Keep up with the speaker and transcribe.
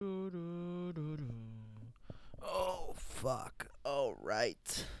fuck. All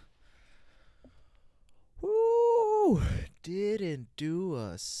right. Woo! Didn't do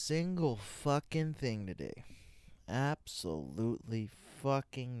a single fucking thing today. Absolutely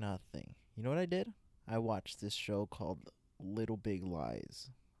fucking nothing. You know what I did? I watched this show called Little Big Lies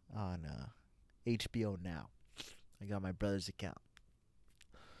on HBO Now. I got my brother's account.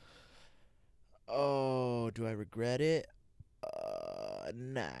 Oh, do I regret it?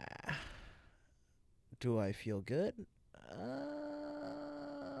 Nah. Do I feel good?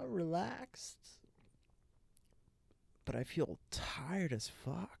 Relaxed. But I feel tired as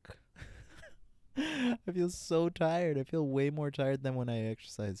fuck. I feel so tired. I feel way more tired than when I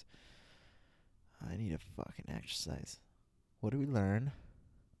exercise. I need to fucking exercise. What do we learn?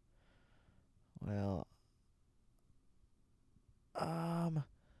 Well, I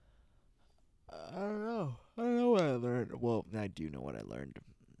don't know. I don't know what I learned. Well, I do know what I learned.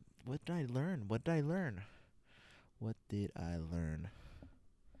 What did I learn? What did I learn? What did I learn?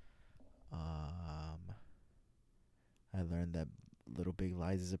 I learned that Little Big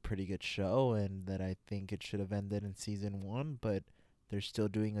Lies is a pretty good show and that I think it should have ended in season 1, but they're still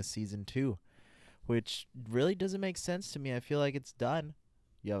doing a season 2, which really doesn't make sense to me. I feel like it's done.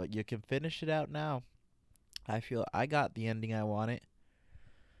 You can finish it out now. I feel I got the ending I wanted.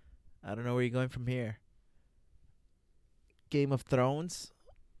 I don't know where you're going from here. Game of Thrones,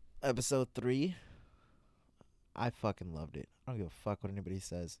 episode 3. I fucking loved it. I don't give a fuck what anybody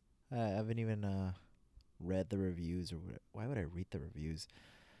says. I haven't even read the reviews or what. Why would I read the reviews?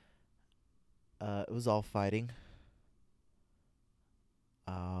 It was all fighting.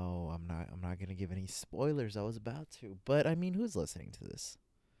 Oh, I'm not gonna give any spoilers. I was about to, but I mean, who's listening to this?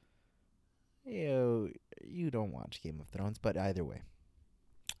 You don't watch Game of Thrones, but either way.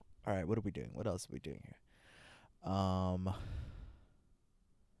 All right, what are we doing? What else are we doing here?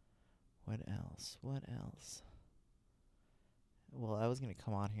 What else? What else? Well, I was gonna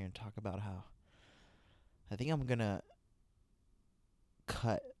come on here and talk about how I think I'm gonna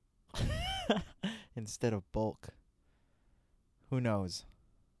cut instead of bulk. Who knows?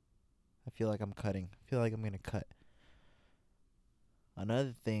 I feel like I'm cutting. I feel like I'm gonna cut.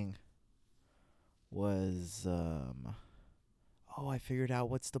 Another thing was oh, I figured out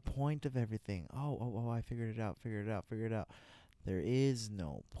what's the point of everything. Oh, I figured it out. Figured it out. There is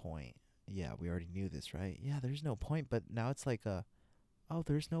no point. Yeah, we already knew this, right? Yeah, there's no point, but now it's like oh,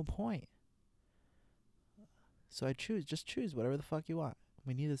 there's no point. So just choose whatever the fuck you want.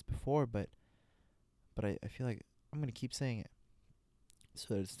 We knew this before, but I feel like I'm gonna keep saying it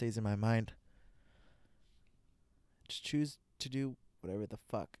so that it stays in my mind. Just choose to do whatever the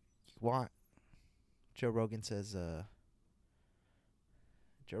fuck you want. Joe Rogan says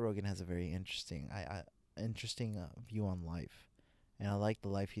Joe Rogan has a very interesting view on life, and I like the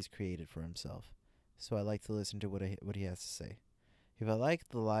life he's created for himself. So I like to listen to what he has to say. If I like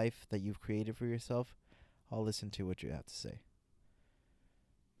the life that you've created for yourself, I'll listen to what you have to say.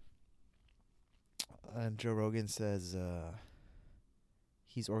 And Joe Rogan says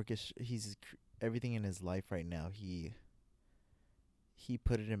everything in his life right now. He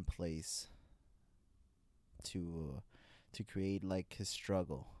put it in place to create like his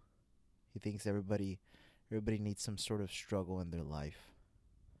struggle. He thinks everybody needs some sort of struggle in their life.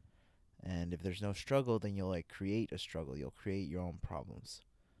 And if there's no struggle, then you'll like create a struggle. You'll create your own problems.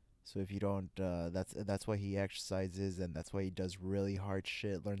 So if you don't, that's why he exercises, and that's why he does really hard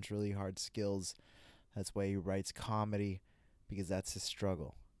shit, learns really hard skills. That's why he writes comedy, because that's his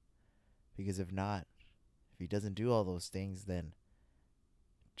struggle. Because if not, if he doesn't do all those things, then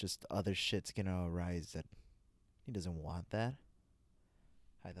just other shit's gonna arise that he doesn't want that.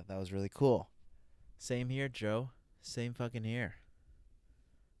 I thought that was really cool. Same here, Joe. Same fucking here.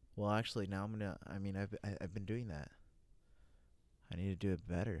 Well, actually, now I've been doing that. I need to do it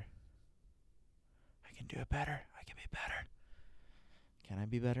better. I can do it better. I can be better. Can I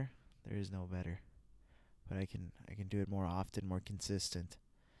be better? There is no better. But I can do it more often, more consistent.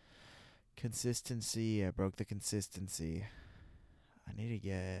 Consistency, I broke the consistency. I need to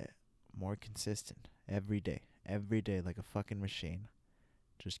get more consistent every day. Every day like a fucking machine.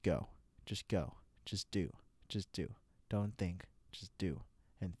 Just go. Just go. Just do. Just do. Don't think. Just do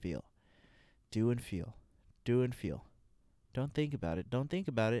and feel. Do and feel. Do and feel. Don't think about it. Don't think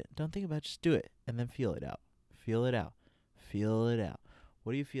about it. Don't think about it. Just do it. And then feel it out. Feel it out. Feel it out.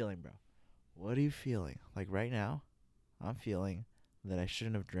 What are you feeling, bro? What are you feeling? Like right now, I'm feeling that I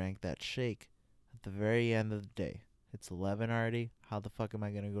shouldn't have drank that shake at the very end of the day. It's 11 already. How the fuck am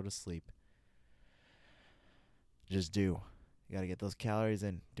I going to go to sleep? Just do. You got to get those calories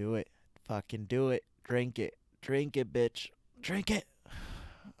in. Do it. Fucking do it. Drink it. Drink it, bitch. Drink it.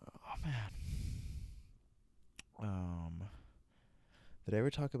 Oh, man. Did I ever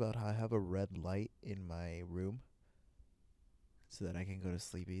talk about how I have a red light in my room so that I can go to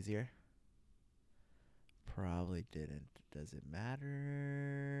sleep easier? Probably didn't. Does it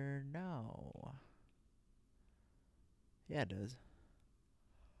matter? No. Yeah, it does.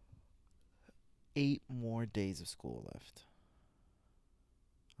 8 more days of school left.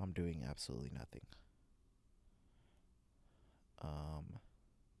 I'm doing absolutely nothing. Um,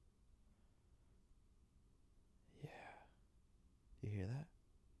 yeah. You hear that?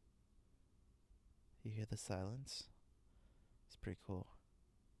 You hear the silence? It's pretty cool.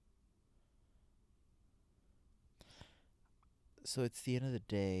 So it's the end of the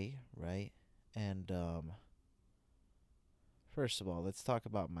day, right? And first of all, let's talk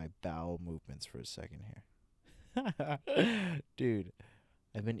about my bowel movements for a second here. Dude,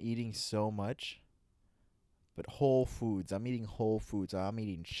 I've been eating so much, but whole foods. I'm eating whole foods. I'm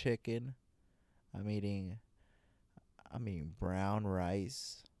eating chicken. I'm eating I'm eating brown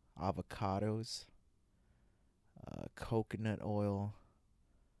rice, avocados, coconut oil,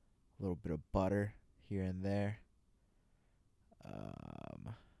 a little bit of butter here and there,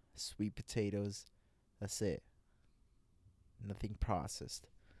 um, sweet potatoes. That's it. Nothing processed.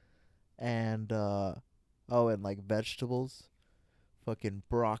 And oh, and like vegetables, fucking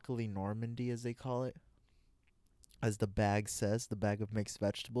broccoli Normandy as they call it, as the bag says, the bag of mixed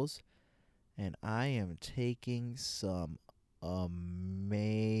vegetables. And I am taking some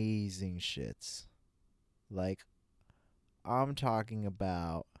amazing shits. Like I'm talking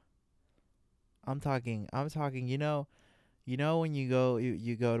about I'm talking, you know when you go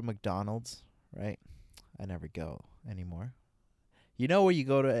to McDonald's, right? I never go anymore. You know where you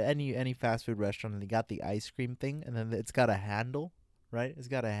go to any fast food restaurant and they got the ice cream thing and then it's got a handle, right? It's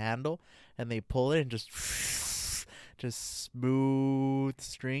got a handle and they pull it and just just smooth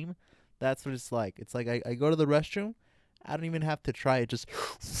stream. That's what it's like. It's like I go to the restroom, I don't even have to try it, just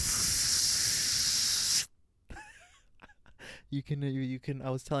you can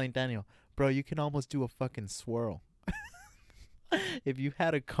I was telling Daniel, bro, you can almost do a fucking swirl. If you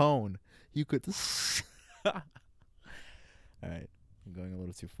had a cone, you could all right, I'm going a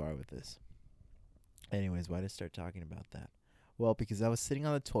little too far with this. Anyways, why did I start talking about that? Well, because I was sitting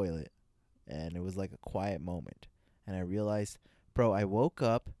on the toilet and it was like a quiet moment. And I realized, bro, I woke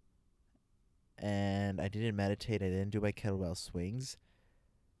up and I didn't meditate. I didn't do my kettlebell swings.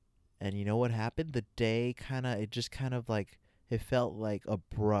 And you know what happened? The day it just kind of like, it felt like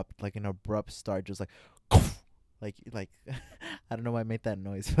abrupt, like an abrupt start, just like, I don't know why I made that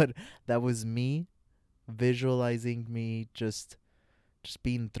noise, but that was me visualizing me just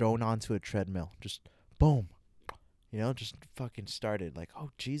being thrown onto a treadmill. Just boom. Just fucking started like,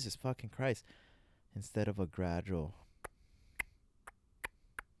 oh Jesus fucking Christ. Instead of a gradual.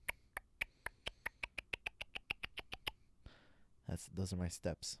 Those are my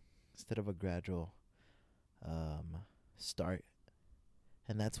steps. Instead of a gradual start.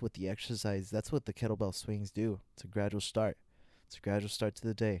 And that's what that's what the kettlebell swings do. It's a gradual start. It's a gradual start to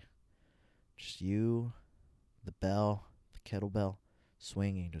the day. Just you, the bell, the kettlebell,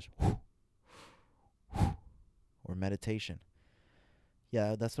 swinging, just or meditation.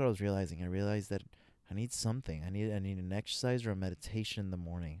 Yeah, that's what I was realizing. I realized that I need something. I need an exercise or a meditation in the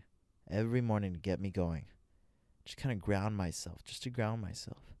morning. Every morning to get me going. Just kind of ground myself. Just to ground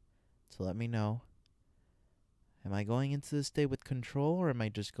myself. To let me know, am I going into this day with control or am I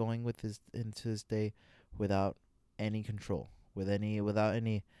just going into this day without any control?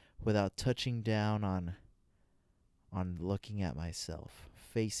 Without touching down on looking at myself,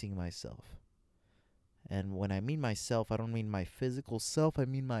 facing myself. And when I mean myself, I don't mean my physical self. I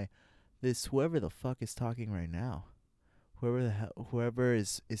mean this whoever the fuck is talking right now. Whoever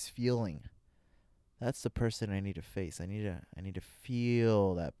is feeling. That's the person I need to face. I need to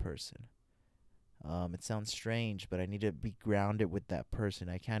feel that person. It sounds strange, but I need to be grounded with that person.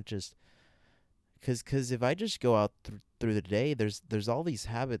 I can't just cuz if I just go out through the day, there's all these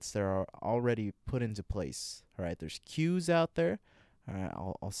habits that are already put into place. All right, there's cues out there. All right,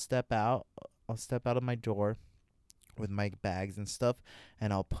 I'll step out. I'll step out of my door with my bags and stuff,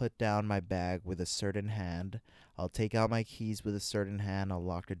 and I'll put down my bag with a certain hand. I'll take out my keys with a certain hand. I'll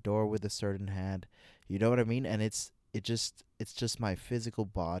lock the door with a certain hand. You know what I mean? And it's just my physical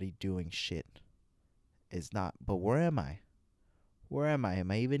body doing shit. It's not. But where am I? Where am I?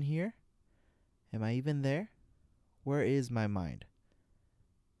 Am I even here? Am I even there? Where is my mind?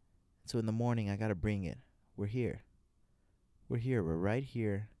 So in the morning, I gotta bring it. We're here. We're here. We're right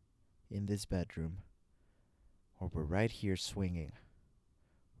here in this bedroom. Or we're right here swinging.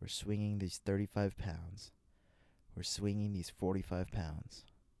 We're swinging these 35 pounds. We're swinging these 45 pounds.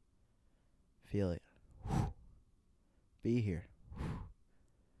 Feel it. Be here.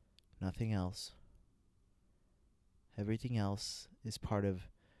 Nothing else. Everything else is part of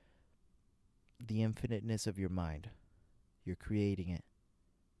the infiniteness of your mind. You're creating it,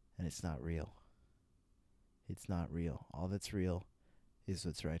 and it's not real. It's not real. All that's real is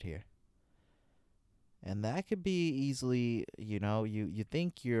what's right here. And that could be easily, you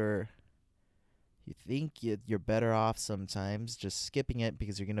think you're better off sometimes just skipping it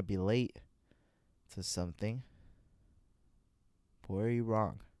because you're going to be late to something. Boy, are you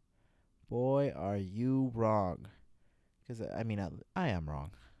wrong. Boy, are you wrong. Because, I am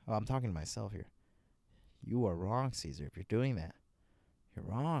wrong. Oh, I'm talking to myself here. You are wrong, Caesar. If you're doing that, you're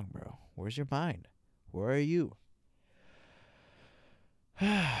wrong, bro. Where's your mind? Where are you?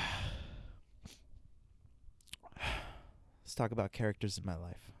 Let's talk about characters in my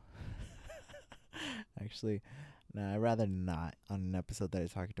life. Actually, no, I'd rather not on an episode that I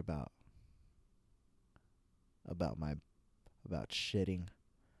talked about shitting.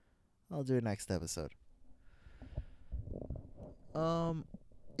 I'll do it next episode.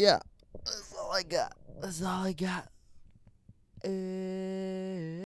 Yeah. That's all I got.